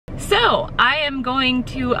So I am going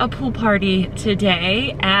to a pool party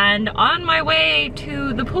today, and on my way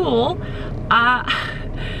to the pool,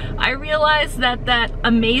 I realized that that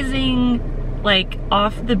amazing, like,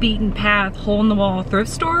 off the beaten path, hole in the wall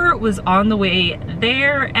thrift store was on the way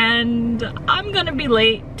there, and I'm gonna be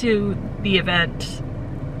late to the event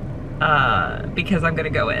because I'm gonna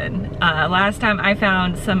go in. Last time I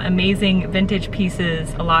found some amazing vintage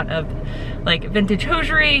pieces, a lot of like vintage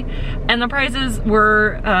hosiery, and the prices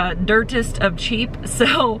were dirtest of cheap.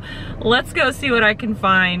 So let's go see what I can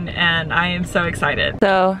find, and I am so excited.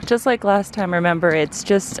 So just like last time, remember, it's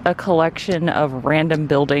just a collection of random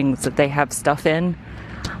buildings that they have stuff in.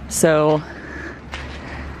 So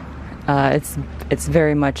it's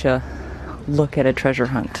very much a look at a treasure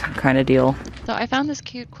hunt kind of deal. So I found this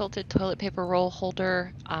cute quilted toilet paper roll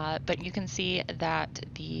holder, but you can see that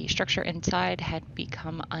the structure inside had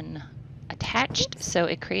become unattached, so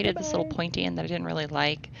it created this little pointy end that I didn't really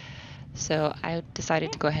like. So I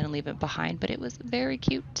decided to go ahead and leave it behind, but it was very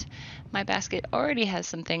cute. My basket already has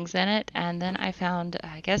some things in it, and then I found,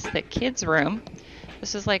 I guess, the kids' room.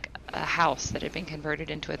 This is like a house that had been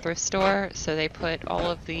converted into a thrift store, so they put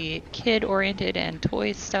all of the kid-oriented and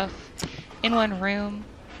toy stuff in one room.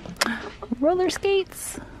 Roller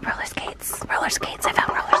skates, roller skates, roller skates. I found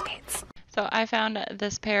roller skates. So I found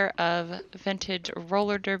this pair of vintage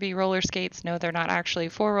roller derby roller skates. No, they're not actually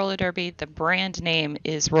for roller derby. The brand name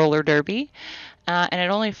is Roller Derby. And at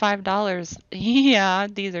only $5, yeah,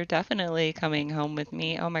 these are definitely coming home with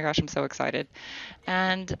me. Oh my gosh, I'm so excited.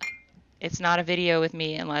 And it's not a video with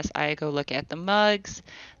me unless I go look at the mugs.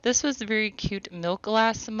 This was a very cute milk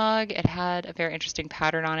glass mug. It had a very interesting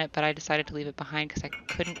pattern on it, but I decided to leave it behind because I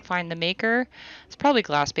couldn't find the maker. It's probably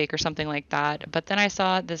Glass Bake or something like that. But then I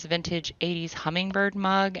saw this vintage 80s hummingbird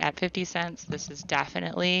mug at 50 cents. This is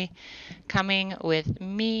definitely coming with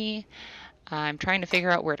me. I'm trying to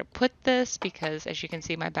figure out where to put this because, as you can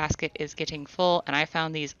see, my basket is getting full, and I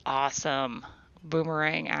found these awesome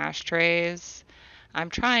boomerang ashtrays. I'm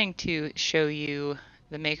trying to show you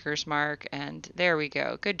the maker's mark, and there we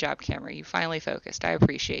go. Good job, camera. You finally focused. I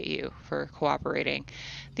appreciate you for cooperating.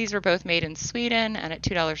 These were both made in Sweden, and at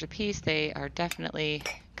 $2 a piece, they are definitely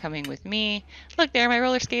coming with me. Look, there are my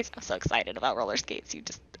roller skates. I'm so excited about roller skates. You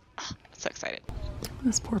just, oh, so excited.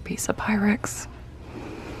 This poor piece of Pyrex.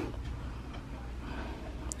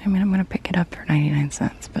 I mean, I'm going to pick it up for 99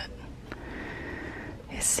 cents, but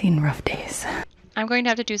it's seen rough days. I'm going to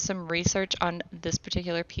have to do some research on this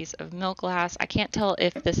particular piece of milk glass. I can't tell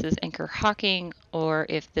if this is Anchor Hawking or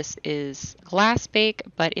if this is Glass Bake,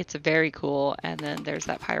 but it's very cool. And then there's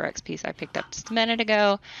that Pyrex piece I picked up just a minute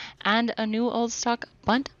ago, and a new old stock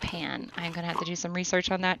bunt pan. I'm going to have to do some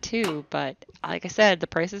research on that too. But like I said, the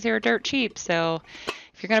prices here are dirt cheap. So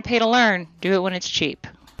if you're going to pay to learn, do it when it's cheap.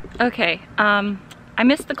 Okay, I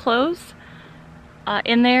missed the clothes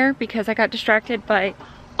in there because I got distracted by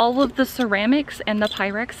all of the ceramics and the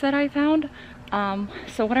Pyrex that I found.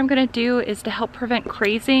 So what I'm gonna do is to help prevent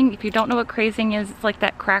crazing. If you don't know what crazing is, it's like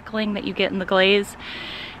that crackling that you get in the glaze.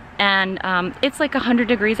 And it's like 100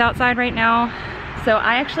 degrees outside right now. So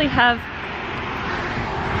I actually have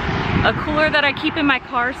a cooler that I keep in my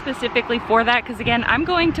car specifically for that, because again, I'm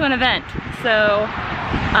going to an event. So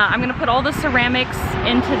I'm gonna put all the ceramics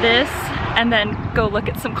into this and then go look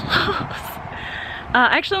at some clothes.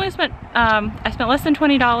 I actually only spent, I spent less than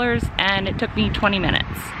 $20 and it took me 20 minutes.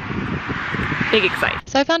 Big excite.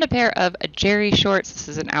 So I found a pair of Jerry shorts. This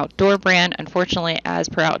is an outdoor brand. Unfortunately, as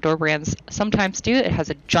per outdoor brands sometimes do, it has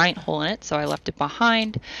a giant hole in it, so I left it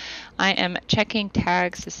behind. I am checking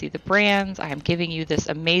tags to see the brands. I am giving you this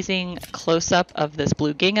amazing close-up of this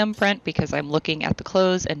blue gingham print because I'm looking at the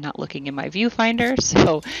clothes and not looking in my viewfinder,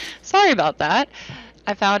 so sorry about that.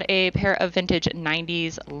 I found a pair of vintage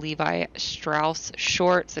 90s Levi Strauss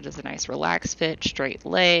shorts. It is a nice relaxed fit, straight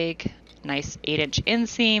leg, nice 8-inch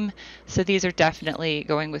inseam. So these are definitely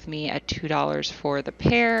going with me at $2 for the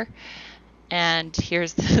pair. And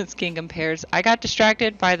here's this gingham pairs. I got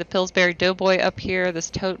distracted by the Pillsbury Doughboy up here, this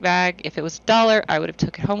tote bag. If it was $1, I would have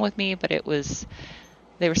took it home with me, but it was,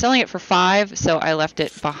 they were selling it for $5, so I left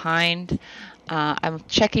it behind. I'm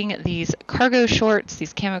checking these cargo shorts,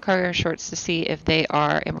 these camo cargo shorts, to see if they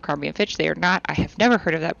are Abercrombie & Fitch. They are not. I have never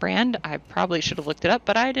heard of that brand. I probably should have looked it up,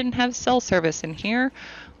 but I didn't have cell service in here,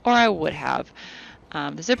 or I would have.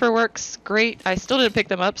 The zipper works great. I still didn't pick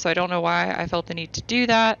them up, so I don't know why I felt the need to do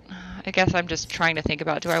that. I guess I'm just trying to think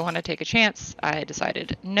about, do I want to take a chance? I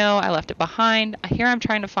decided no, I left it behind. Here I'm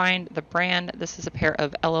trying to find the brand. This is a pair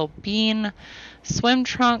of LL Bean swim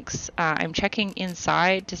trunks. I'm checking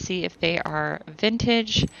inside to see if they are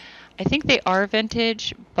vintage. I think they are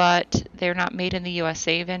vintage, but they're not made in the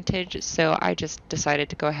USA vintage, so I just decided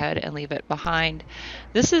to go ahead and leave it behind.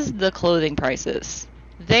 This is the clothing prices.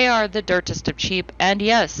 They are the dirtest of cheap, and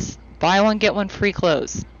yes, buy one get one free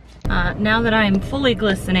clothes. Now that I'm fully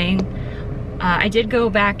glistening, I did go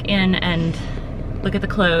back in and look at the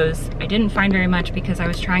clothes. I didn't find very much because I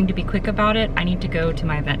was trying to be quick about it. I need to go to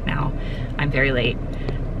my event now. I'm very late.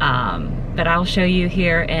 But I'll show you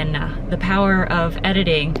here in the power of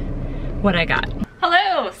editing what I got.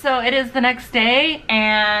 Hello, so it is the next day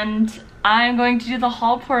and I'm going to do the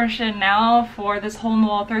haul portion now for this hole in the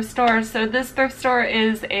wall thrift store. So this thrift store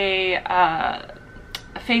is a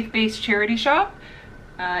faith-based charity shop.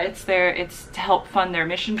 It's to help fund their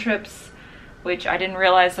mission trips, which I didn't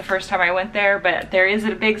realize the first time I went there, but there is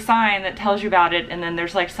a big sign that tells you about it, and then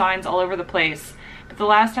there's like signs all over the place. But the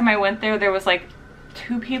last time I went there was like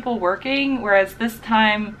 2 people working, whereas this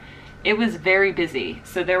time it was very busy.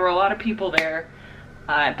 So there were a lot of people there,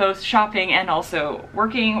 both shopping and also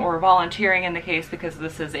working or volunteering in the case, because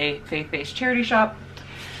this is a faith-based charity shop.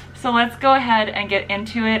 So let's go ahead and get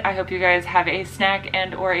into it. I hope you guys have a snack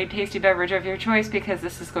and or a tasty beverage of your choice, because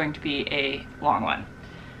this is going to be a long one.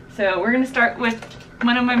 So we're gonna start with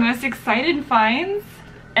one of my most excited finds,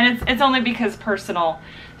 and it's only because personal.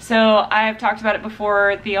 So I've talked about it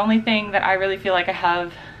before. The only thing that I really feel like I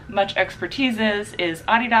have much expertise is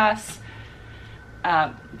Adidas,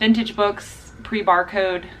 vintage books,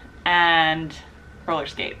 pre-barcode, and roller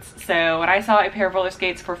skates. So when I saw a pair of roller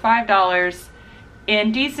skates for $5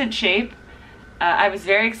 in decent shape, I was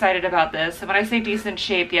very excited about this. And when I say decent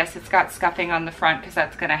shape, yes, it's got scuffing on the front because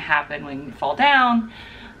that's gonna happen when you fall down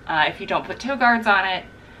if you don't put toe guards on it.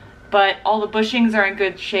 But all the bushings are in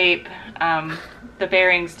good shape. The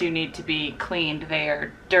bearings do need to be cleaned. They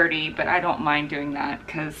are dirty, but I don't mind doing that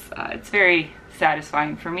because it's very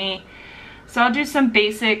satisfying for me. So I'll do some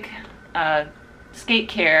basic skate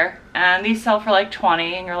care, and these sell for like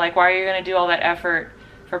 $20, and you're like, why are you gonna do all that effort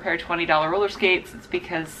for a pair of $20 roller skates? It's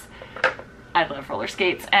because I love roller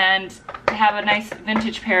skates, and to have a nice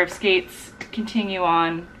vintage pair of skates continue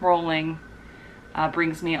on rolling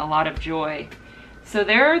brings me a lot of joy. So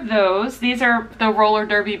there are those. These are the roller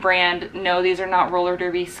derby brand. No, these are not roller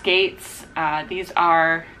derby skates. These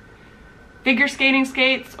are figure skating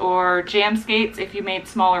skates or jam skates if you made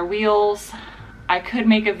smaller wheels. I could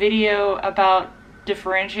make a video about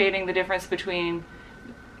differentiating the difference between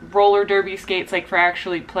roller derby skates, like for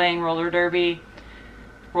actually playing roller derby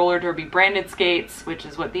branded skates, which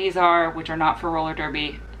is what these are, which are not for roller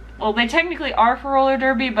derby. Well, they technically are for roller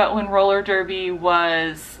derby, but when roller derby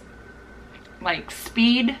was like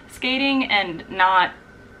speed skating and not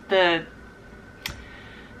the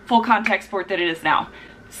full contact sport that it is now.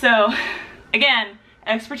 So again,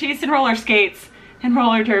 expertise in roller skates and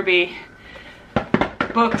roller derby,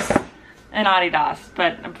 books, and Adidas.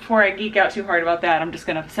 But before I geek out too hard about that, I'm just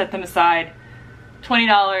gonna set them aside.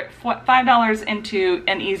 $5 into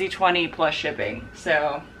an easy 20 plus shipping.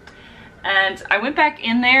 So, and I went back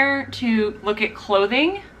in there to look at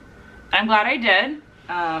clothing. I'm glad I did.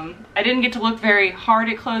 I didn't get to look very hard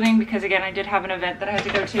at clothing because, again, I did have an event that I had to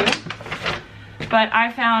go to. But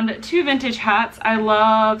I found 2 vintage hats. I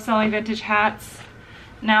love selling vintage hats.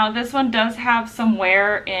 Now, this one does have some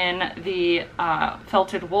wear in the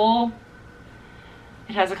felted wool.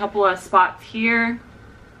 It has a couple of spots here,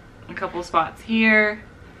 a couple of spots here.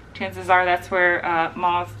 Chances are that's where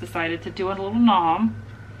Moss decided to do a little nom.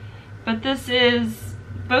 But this is,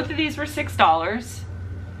 both of these were $6.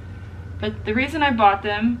 But the reason I bought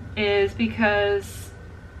them is because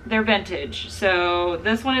they're vintage. So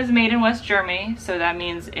this one is made in West Germany, so that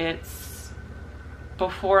means it's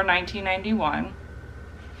before 1991.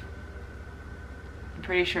 I'm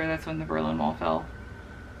pretty sure that's when the Berlin Wall fell.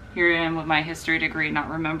 Here I am with my history degree, not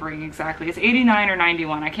remembering exactly. It's 89 or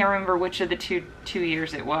 91. I can't remember which of the two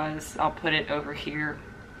years it was. I'll put it over here,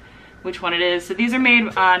 which one it is. So these are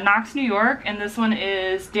made Knox, New York, and this one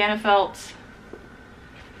is Danefelt.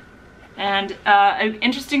 And an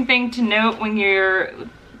interesting thing to note when you're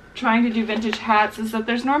trying to do vintage hats is that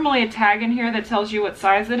there's normally a tag in here that tells you what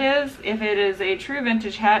size it is. If it is a true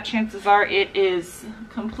vintage hat, chances are it is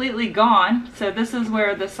completely gone. So this is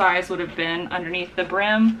where the size would have been underneath the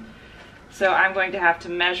brim. So I'm going to have to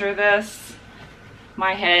measure this.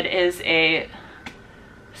 My head is a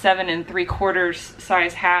 7 3/4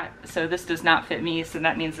 size hat, so this does not fit me. So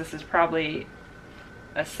that means this is probably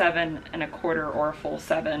a 7 1/4 or a full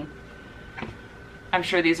 7. I'm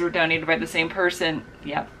sure these were donated by the same person.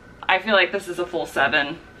 Yep. I feel like this is a full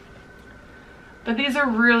 7. But these are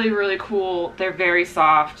really, really cool. They're very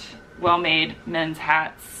soft, well-made men's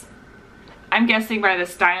hats. I'm guessing by the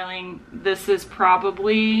styling, this is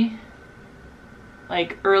probably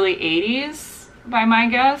like early 80s by my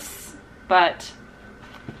guess, but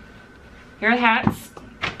here are the hats.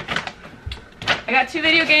 I got 2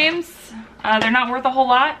 video games. They're not worth a whole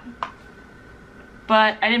lot,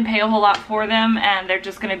 but I didn't pay a whole lot for them, and they're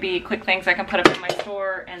just gonna be quick things I can put up in my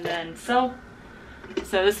store and then sell.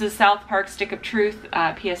 So this is South Park Stick of Truth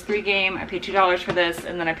PS3 game. I paid $2 for this,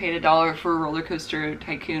 and then I paid $1 for Roller Coaster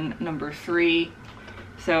Tycoon number 3.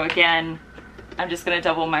 So again, I'm just gonna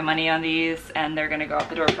double my money on these, and they're gonna go out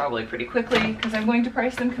the door probably pretty quickly because I'm going to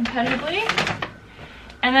price them competitively.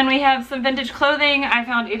 And then we have some vintage clothing. I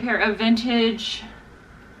found a pair of vintage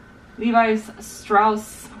Levi's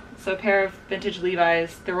Strauss, so a pair of vintage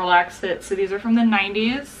Levi's, the relaxed fit. So these are from the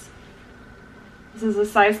 90s. This is a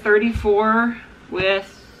size 34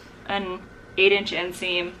 with an 8-inch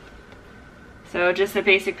inseam. So just a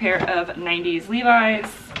basic pair of 90s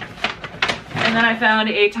Levi's. And then I found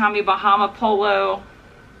a Tommy Bahama polo.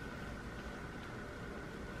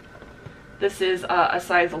 This is a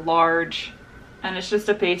size large, and it's just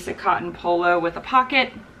a basic cotton polo with a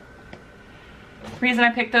pocket. The reason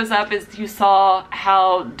I picked those up is you saw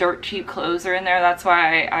how dirt cheap clothes are in there. That's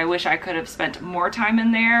why I wish I could have spent more time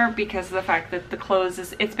in there, because of the fact that the clothes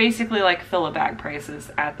it's basically like fill-a-bag prices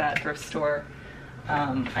at that thrift store.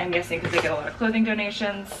 I'm guessing because they get a lot of clothing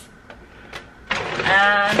donations.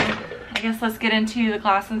 And I guess let's get into the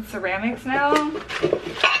glass and ceramics now.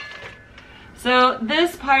 So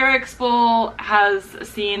this Pyrex bowl has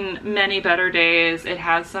seen many better days. It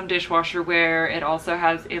has some dishwasher wear. It also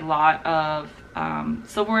has a lot of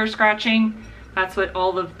silverware scratching. That's what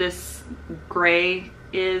all of this gray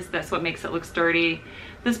is. That's what makes it look dirty.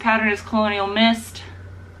 This pattern is Colonial Mist.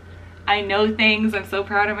 I know things. I'm so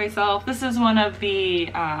proud of myself. This is one of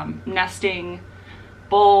the nesting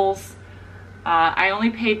bowls. I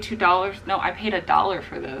only paid $2. No, I paid $1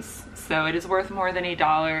 for this. So it is worth more than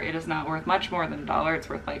 $1. It is not worth much more than $1. It's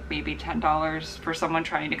worth like maybe $10 for someone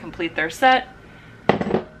trying to complete their set.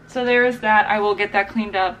 So there is that. I will get that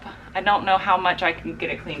cleaned up. I don't know how much I can get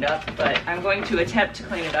it cleaned up, but I'm going to attempt to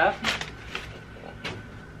clean it up.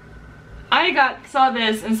 I saw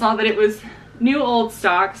this and saw that it was new old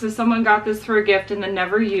stock. So someone got this for a gift and then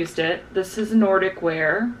never used it. This is Nordic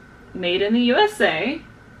wear, made in the USA.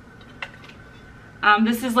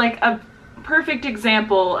 This is like a perfect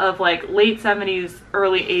example of like late 70s,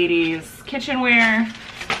 early 80s kitchenware.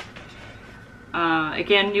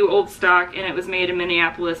 Again, new old stock, and it was made in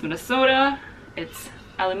Minneapolis, Minnesota. It's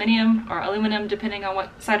aluminum, or aluminum depending on what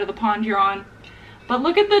side of the pond you're on. But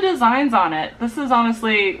look at the designs on it. This is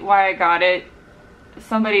honestly why I got it.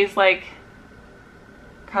 Somebody's like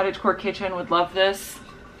cottagecore kitchen would love this.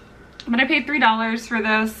 But I paid $3 for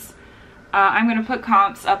this. I'm gonna put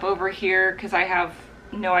comps up over here because I have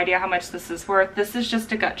no idea how much this is worth. This is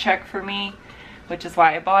just a gut check for me, which is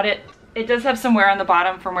why I bought it. It does have some wear on the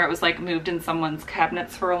bottom from where it was like moved in someone's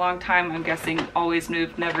cabinets for a long time. I'm guessing always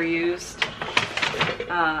moved, never used.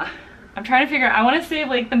 I'm trying to figure out, I want to save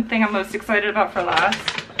like the thing I'm most excited about for last,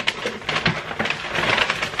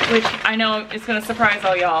 which I know is going to surprise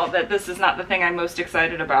all y'all that this is not the thing I'm most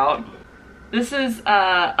excited about. This is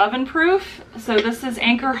oven proof, so this is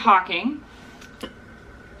Anchor Hawking.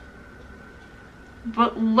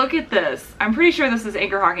 But look at this. I'm pretty sure this is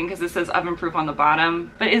Anchor Hawking because it says oven proof on the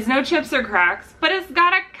bottom. But it's no chips or cracks, but it's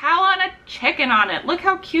got a cow and a chicken on it. Look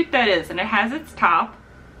how cute that is. And it has its top.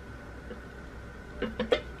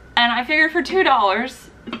 And I figured for $2,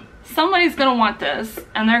 somebody's gonna want this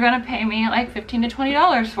and they're gonna pay me like $15 to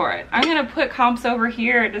 $20 for it. I'm gonna put comps over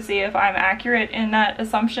here to see if I'm accurate in that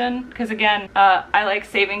assumption. Because again, I like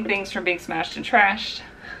saving things from being smashed and trashed.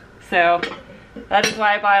 So that is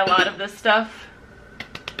why I buy a lot of this stuff.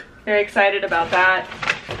 Very excited about that.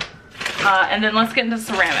 And then let's get into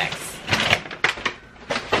ceramics.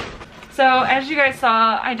 So as you guys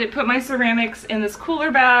saw, I did put my ceramics in this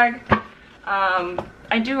cooler bag.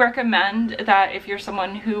 I do recommend that if you're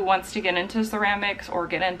someone who wants to get into ceramics or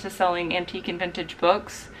get into selling antique and vintage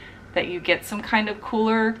books, that you get some kind of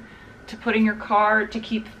cooler to put in your car to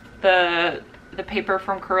keep the paper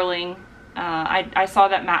from curling. I saw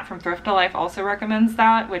that Matt from Thrift Life also recommends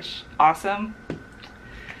that, which awesome.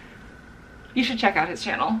 You should check out his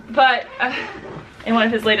channel. But in one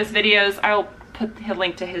of his latest videos, I'll put a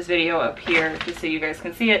link to his video up here just so you guys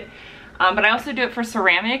can see it. But I also do it for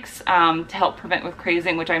ceramics to help prevent with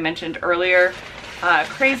crazing, which I mentioned earlier.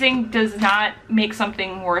 Crazing does not make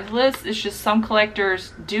something worthless. It's just some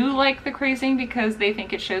collectors do like the crazing because they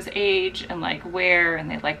think it shows age and like wear,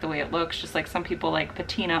 and they like the way it looks, just like some people like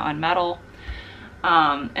patina on metal.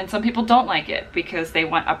 And some people don't like it because they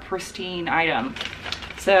want a pristine item.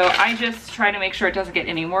 So I just try to make sure it doesn't get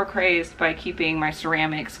any more crazed by keeping my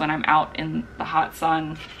ceramics when I'm out in the hot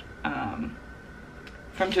sun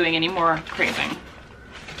from doing any more crazing.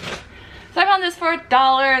 So I found this for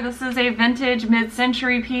 $1. This is a vintage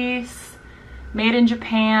mid-century piece made in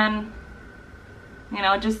Japan. You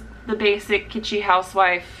know, just the basic kitschy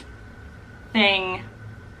housewife thing.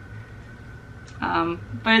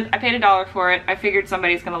 But I paid $1 for it. I figured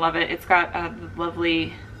somebody's gonna love it. It's got a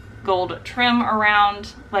lovely gold trim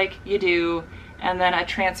around like you do, and then a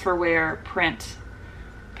transferware print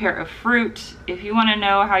pair of fruit. If you want to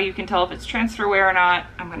know how you can tell if it's transferware or not,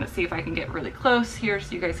 I'm going to see if I can get really close here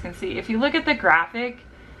so you guys can see. If you look at the graphic,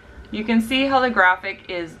 you can see how the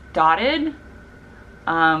graphic is dotted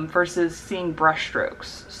versus seeing brush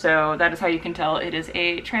strokes. So that is how you can tell it is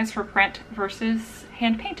a transfer print versus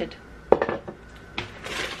hand painted.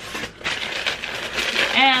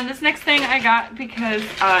 And this next thing I got because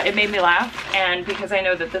it made me laugh, and because I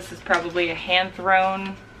know that this is probably a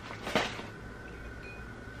hand-thrown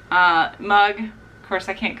mug. Of course,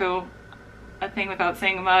 I can't go a thing without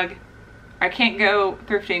saying a mug. I can't go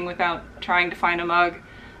thrifting without trying to find a mug.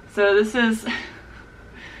 So this is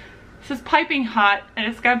piping hot, and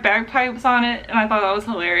it's got bagpipes on it, and I thought that was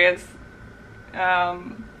hilarious. I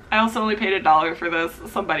also only paid $1 for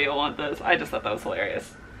this. Somebody will want this. I just thought that was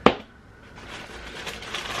hilarious.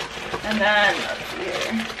 And then, let's see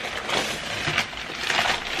here.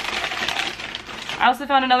 I also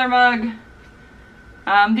found another mug.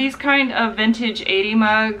 These kind of vintage 80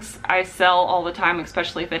 mugs I sell all the time,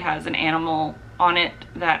 especially if it has an animal on it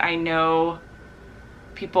that I know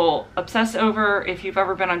people obsess over. If you've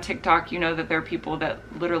ever been on TikTok, you know that there are people that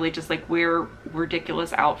literally just like wear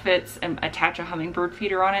ridiculous outfits and attach a hummingbird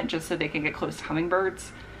feeder on it just so they can get close to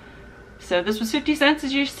hummingbirds. So this was 50 cents,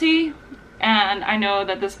 as you see. And I know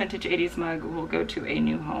that this vintage 80s mug will go to a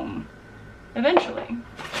new home eventually.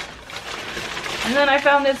 And then I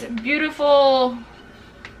found this beautiful,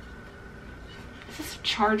 is this a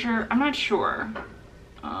charger? I'm not sure.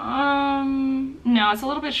 No, it's a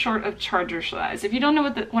little bit short of charger size. If you don't know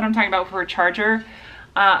what I'm talking about for a charger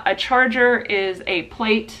is a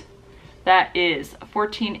plate that is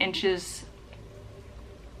 14 inches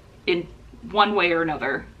in one way or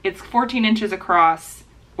another. It's 14 inches across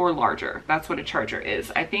or larger. That's what a charger is.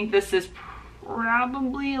 I think this is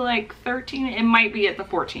probably like 13. It might be at the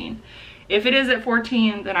 14. If it is at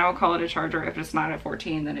 14, then I will call it a charger. If it's not at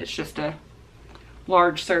 14, then it's just a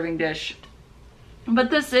large serving dish. But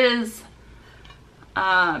this is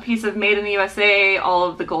a piece of made in the USA. All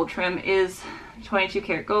of the gold trim is 22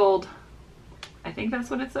 karat gold. I think that's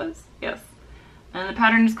what it says. Yes. And the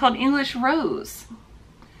pattern is called English Rose.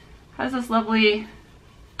 Has this lovely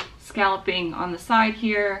scalloping on the side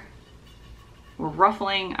here, or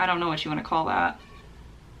ruffling, I don't know what you want to call that.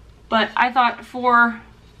 But I thought for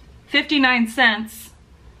 59 cents,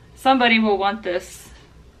 somebody will want this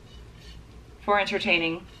for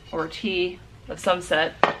entertaining or tea of some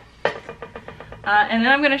set. And then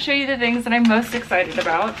I'm going to show you the things that I'm most excited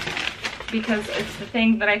about, because it's the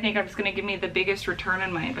thing that I think is going to give me the biggest return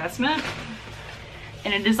on my investment.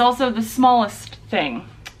 And it is also the smallest thing.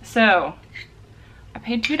 So I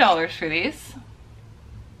paid $2 for these.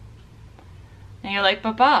 And you're like,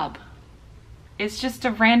 but Bob, it's just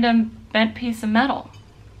a random bent piece of metal.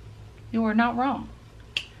 You are not wrong.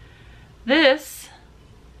 This,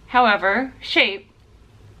 however, shape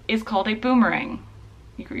is called a boomerang.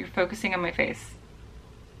 You're focusing on my face.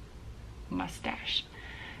 Mustache.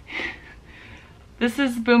 This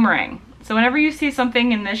is boomerang. So whenever you see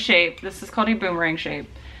something in this shape, this is called a boomerang shape.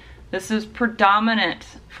 This is predominant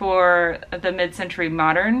for the mid-century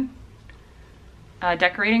modern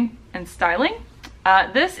decorating and styling.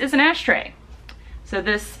 This is an ashtray. So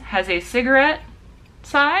this has a cigarette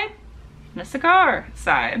side and a cigar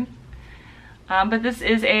side. But this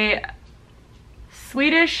is a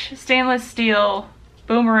Swedish stainless steel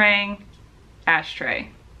boomerang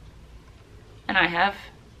ashtray. And I have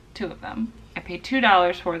two of them. I paid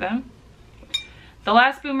 $2 for them. The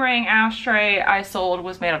last boomerang ashtray I sold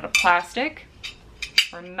was made out of plastic,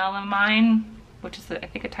 or melamine, which is I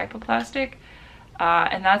think a type of plastic,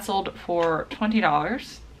 and that sold for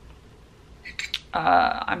 $20.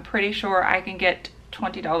 I'm pretty sure I can get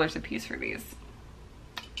 $20 a piece for these.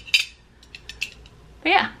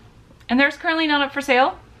 But yeah, and there's currently none up for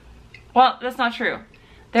sale. Well, that's not true.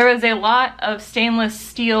 There is a lot of stainless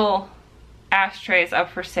steel ashtrays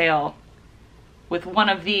up for sale with one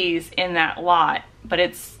of these in that lot, but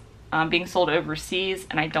it's being sold overseas,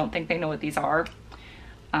 and I don't think they know what these are,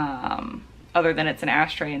 other than it's an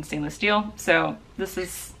ashtray in stainless steel. So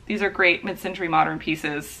these are great mid-century modern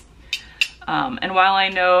pieces. And while I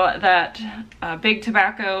know that big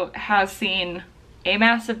tobacco has seen a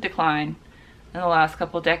massive decline in the last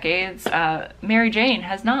couple decades, Mary Jane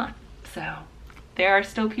has not. So there are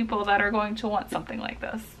still people that are going to want something like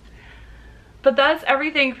this. But that's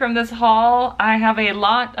everything from this haul. I have a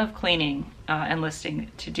lot of cleaning and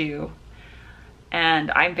listing to do,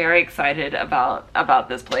 and I'm very excited about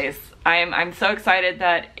this place. I'm so excited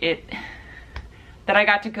that I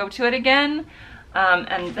got to go to it again,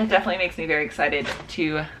 and that definitely makes me very excited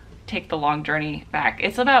to take the long journey back.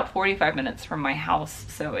 It's about 45 minutes from my house,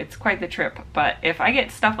 so it's quite the trip, but if I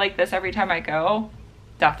get stuff like this every time I go,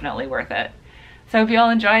 definitely worth it. So I hope you all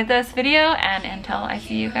enjoyed this video, and until I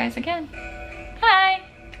see you guys again, bye!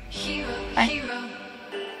 Hero, Bye. hero,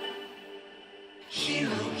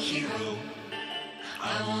 hero, hero.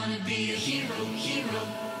 I wanna be a hero, hero.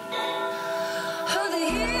 Oh, the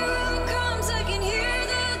hero.